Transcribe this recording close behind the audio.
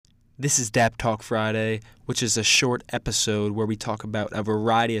This is Dap Talk Friday, which is a short episode where we talk about a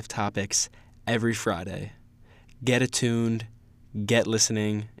variety of topics every Friday. Get attuned, get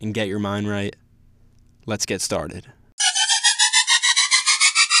listening, and get your mind right. Let's get started.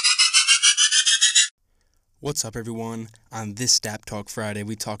 What's up, everyone? On this Dap Talk Friday,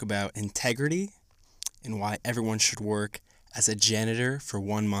 we talk about integrity and why everyone should work as a janitor for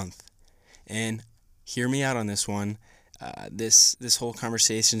 1 month. And hear me out on this one. This whole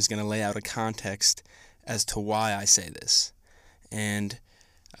conversation is going to lay out a context as to why I say this. And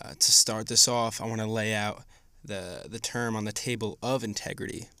to start this off, I want to lay out the term on the table of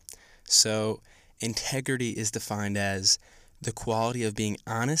integrity. So integrity is defined as the quality of being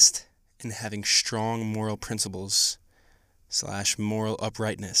honest and having strong moral principles / moral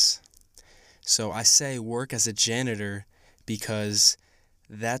uprightness. So I say work as a janitor because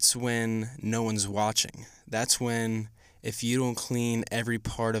that's when no one's watching. That's when if you don't clean every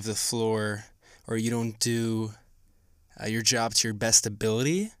part of the floor or you don't do your job to your best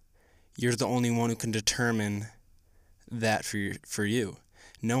ability, you're the only one who can determine that for you.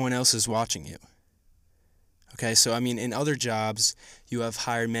 No one else is watching you. Okay, so in other jobs, you have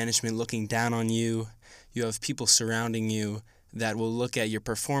higher management looking down on you. You have people surrounding you that will look at your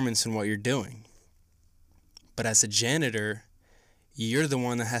performance and what you're doing. But as a janitor, you're the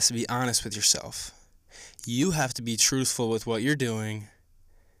one that has to be honest with yourself. You have to be truthful with what you're doing,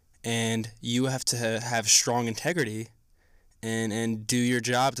 and you have to have strong integrity and do your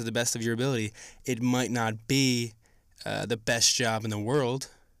job to the best of your ability. It might not be the best job in the world,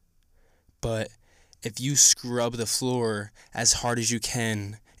 but if you scrub the floor as hard as you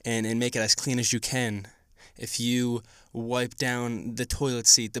can and make it as clean as you can, if you wipe down the toilet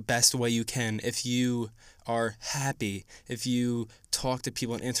seat the best way you can, if you are happy, if you talk to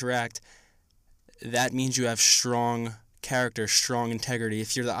people and interact, that means you have strong character, strong integrity.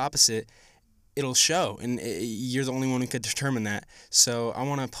 If you're the opposite, it'll show, and you're the only one who could determine that. So I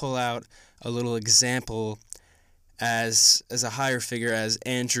want to pull out a little example as a higher figure, as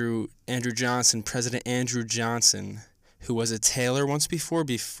Andrew Johnson, President Andrew Johnson, who was a tailor once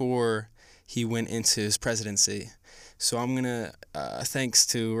before he went into his presidency. So I'm going to, thanks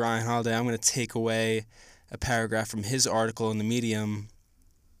to Ryan Holiday, I'm going to take away a paragraph from his article in the Medium,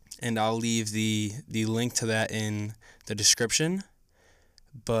 and I'll leave the link to that in the description.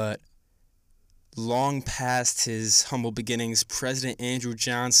 But long past his humble beginnings, President Andrew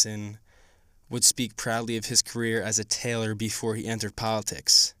Johnson would speak proudly of his career as a tailor before he entered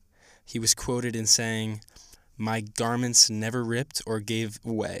politics. He was quoted in saying, "My garments never ripped or gave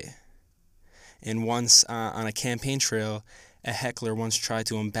way." And once on a campaign trail, a heckler once tried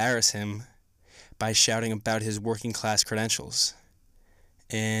to embarrass him by shouting about his working class credentials.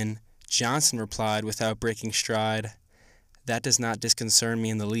 And Johnson replied without breaking stride, "That does not disconcern me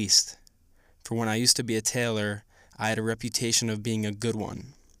in the least. For when I used to be a tailor, I had a reputation of being a good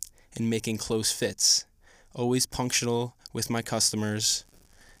one and making close fits, always punctual with my customers,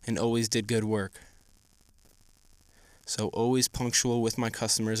 and always did good work." So always punctual with my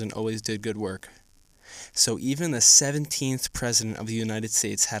customers and always did good work. So even the 17th president of the United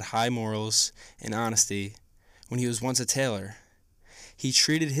States had high morals and honesty when he was once a tailor. He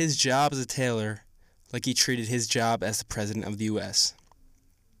treated his job as a tailor like he treated his job as the president of the U.S.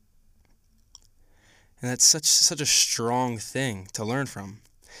 And that's such a strong thing to learn from.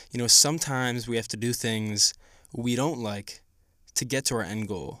 Sometimes we have to do things we don't like to get to our end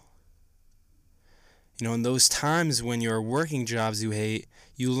goal. In those times when you're working jobs you hate,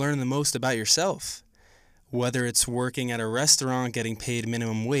 you learn the most about yourself. Whether it's working at a restaurant getting paid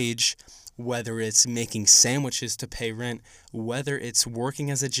minimum wage, whether it's making sandwiches to pay rent, whether it's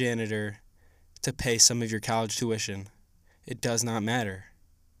working as a janitor to pay some of your college tuition, it does not matter.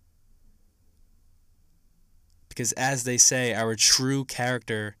 Because as they say, our true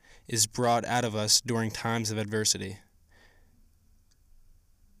character is brought out of us during times of adversity.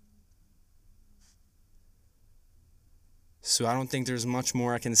 So I don't think there's much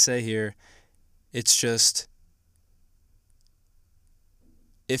more I can say here. It's just,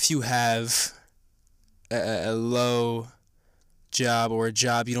 if you have a low job or a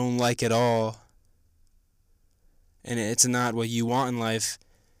job you don't like at all, and it's not what you want in life,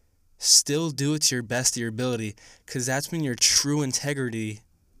 still do it to your best of your ability, because that's when your true integrity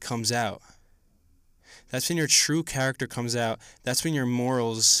comes out. That's when your true character comes out. That's when your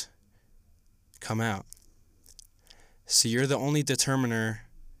morals come out. So you're the only determinant,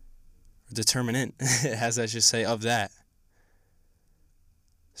 as I should say, of that.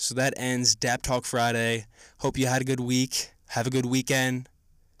 So that ends Dap Talk Friday. Hope you had a good week. Have a good weekend.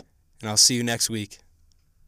 And I'll see you next week.